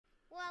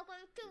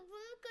welcome to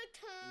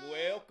Bakertown.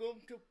 Welcome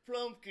to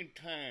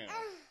Plumpkintown.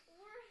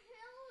 We're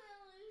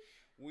hillbillies.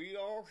 We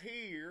are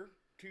here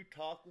to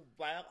talk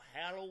about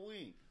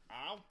Halloween.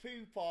 I'm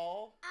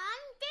Peepaw.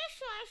 I'm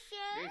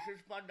Dishwasher. This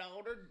is my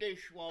daughter,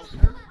 Dishwasher.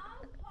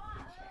 I'm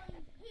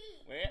Potbelly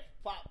Pete. Well,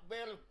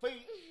 Potbelly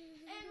Pete.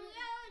 And we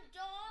have a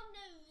dog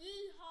named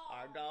Yeehaw.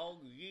 Our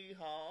dog,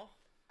 Yeehaw.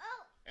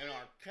 Oh. And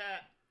our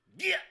cat,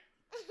 Get.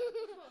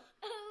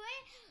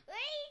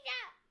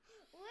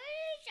 Where's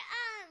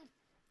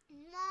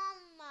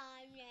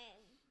Mama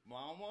name?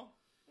 Mama?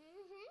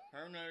 Mm-hmm.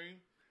 Her name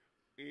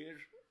is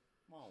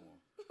Mama.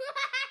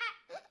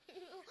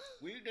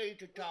 We need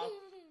to talk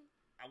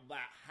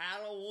about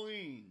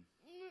Halloween.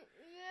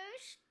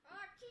 Yes.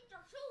 Our teeth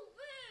are too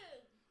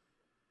big.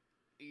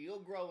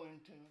 You'll grow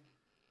into them.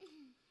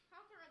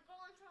 How can I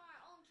grow into my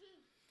own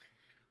teeth?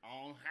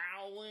 On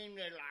Halloween,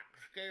 they like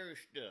scary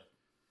stuff.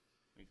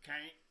 You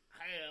can't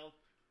have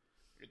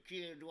the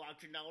kids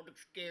watching all the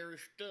scary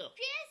stuff.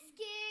 Just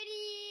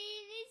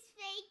kidding. It's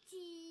fake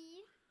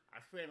teeth. I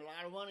spent a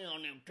lot of money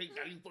on them teeth.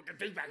 Now you put the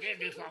teeth back in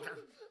this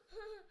fucker.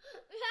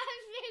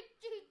 That's fake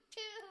teeth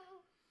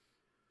too.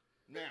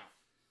 Now,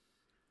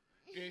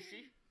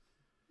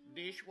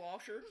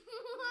 Dishwasher,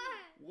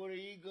 what are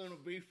you going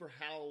to be for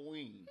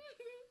Halloween?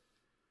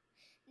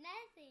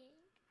 Nothing.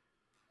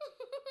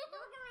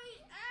 We're going to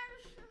eat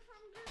ash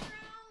from the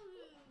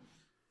houses.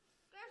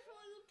 That's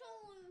what you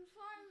told me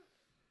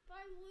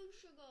five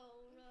weeks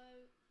ago,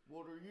 right?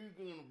 What are you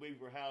going to be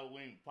for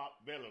Halloween,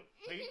 Potbelly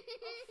Pete? A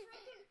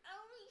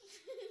freaking LED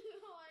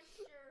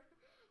monster.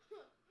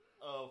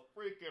 A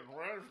freaking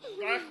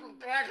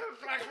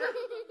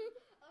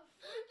A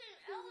freaking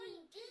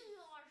LED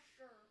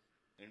monster.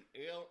 An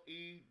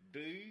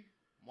LED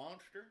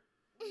monster?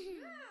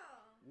 Yeah.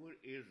 What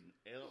is an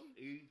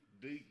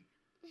LED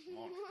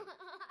monster?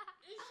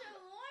 It's a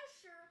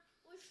monster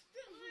with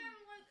stick-man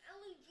like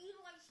LED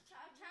lights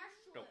attached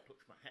to Don't it.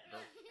 touch my hat,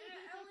 though. And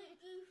an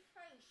LED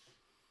face.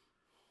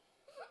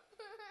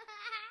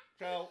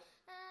 So,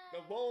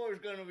 the boy's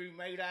going to be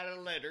made out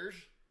of letters,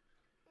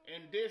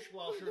 and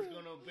Dishwasher's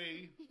going to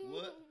be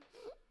what?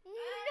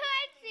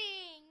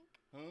 Nothing.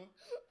 Huh?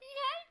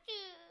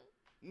 Nothing.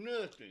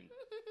 Nothing.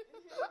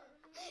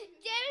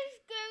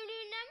 Just go to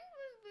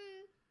number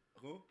blue.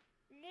 Huh?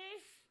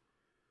 This.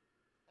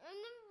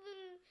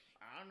 Number.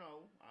 I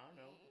know.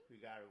 You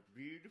got a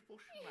beautiful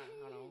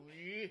smile on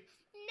you.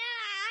 No,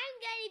 I'm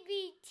gonna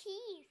be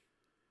teeth.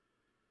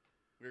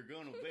 You're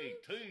going to be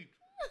teeth.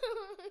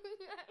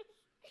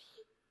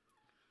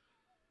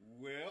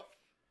 Well,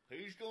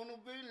 he's going to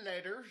be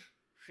letters.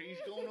 She's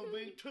going to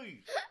be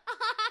teeth.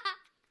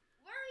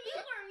 Where are you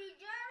going to be,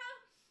 Jada?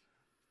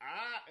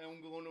 I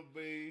am going to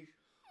be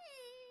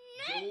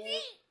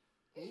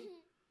Nothing.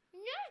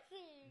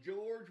 Nothing.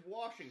 George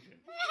Washington.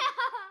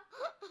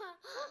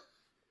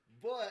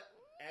 But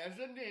as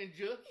a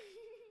ninja,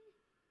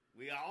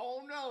 we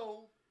all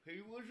know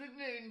he was a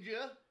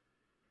ninja.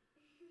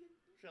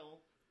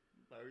 So,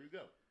 there you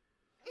go.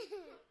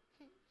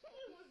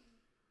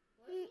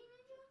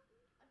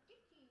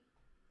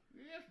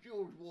 Yes,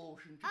 George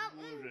Washington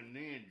was a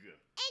ninja.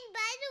 And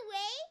by the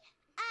way,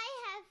 I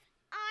have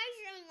eyes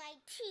on my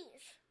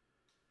teeth.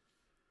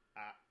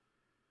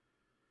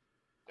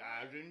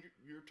 Eyes in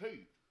your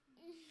teeth.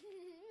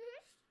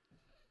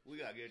 We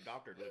gotta get a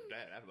doctor to look at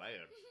that. That's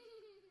bad.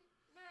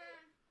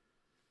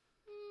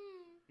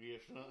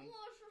 Yes, son.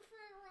 What's your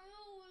favorite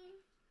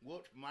movie?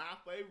 What's my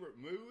favorite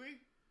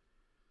movie?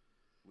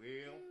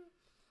 Well,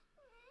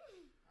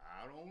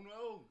 I don't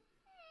know.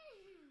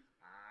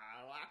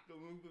 I like the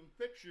moving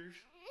pictures,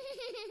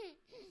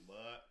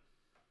 but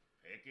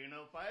picking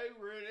a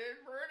favorite is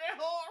pretty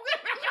hard.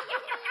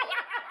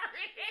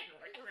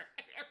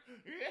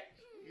 Yeah,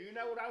 you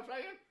know what I'm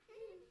saying?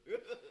 No,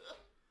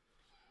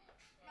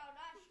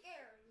 that's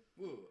scary.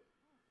 What?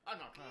 I'm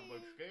not trying to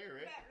be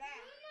scary. That.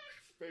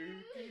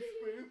 Spooky,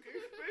 spooky,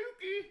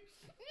 spooky.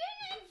 You're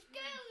not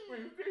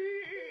scary. Spooky.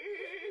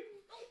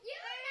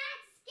 You're not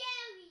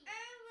scary.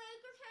 And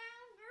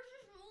Bakertown, there's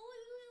this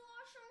movie we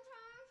watch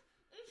sometimes.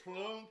 It's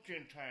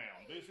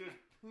Plumpkintown. This is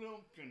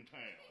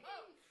Plumpkintown.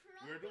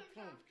 We're the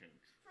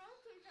Plumpkins.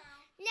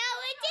 Plumpkintown. No,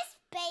 it's just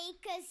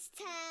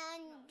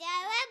Bakertown.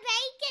 We're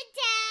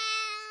Bakertown.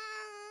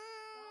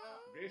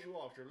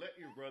 Dishwasher, let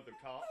your brother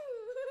talk.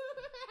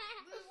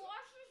 We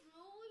watched this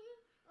movie,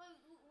 like,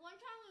 one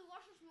time we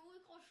watched this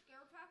movie called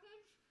Scare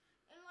Package,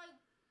 and, like,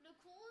 the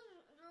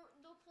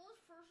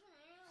coolest person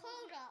in it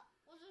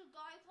was a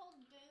guy called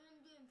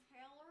Damon the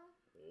Impaler.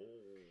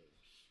 Oh.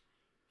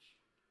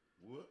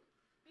 What?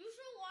 You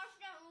should watch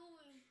that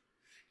movie.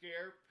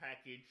 Scare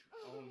Package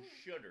on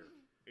Shudder.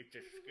 It's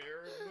a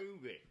scary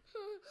movie.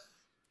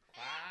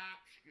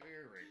 Quite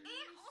scary.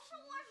 And also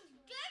watch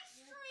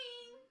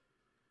Deadstream.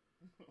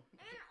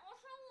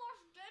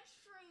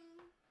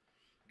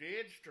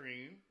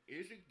 Deadstream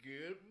is a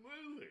good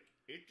movie.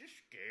 It's a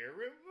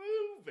scary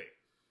movie.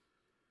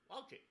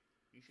 Watch it.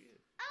 You should.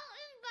 Oh,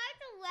 and by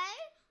the way,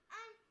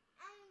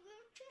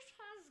 Lucas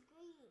has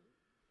green.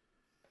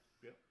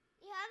 Yep.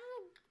 We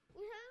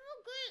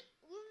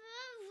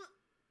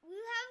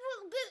have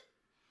a good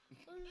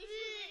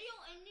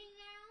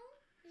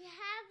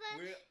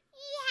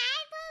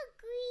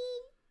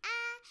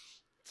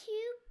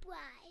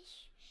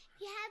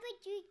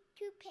my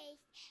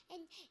toothpaste,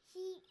 and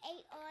he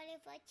ate all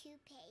of our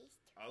toothpaste.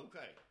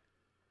 Okay.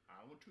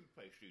 I'm a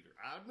toothpaste eater.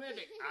 I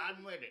admit it. I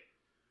admit it.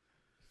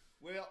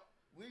 Well,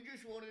 we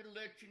just wanted to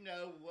let you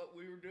know what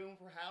we were doing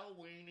for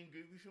Halloween and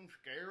give you some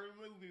scary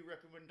movie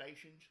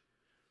recommendations.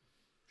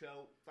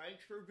 So,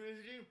 thanks for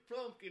visiting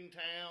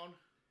Plumpkintown.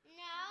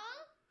 No.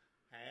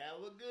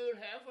 Have a good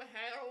half of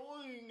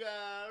Halloween,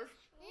 guys.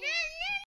 No.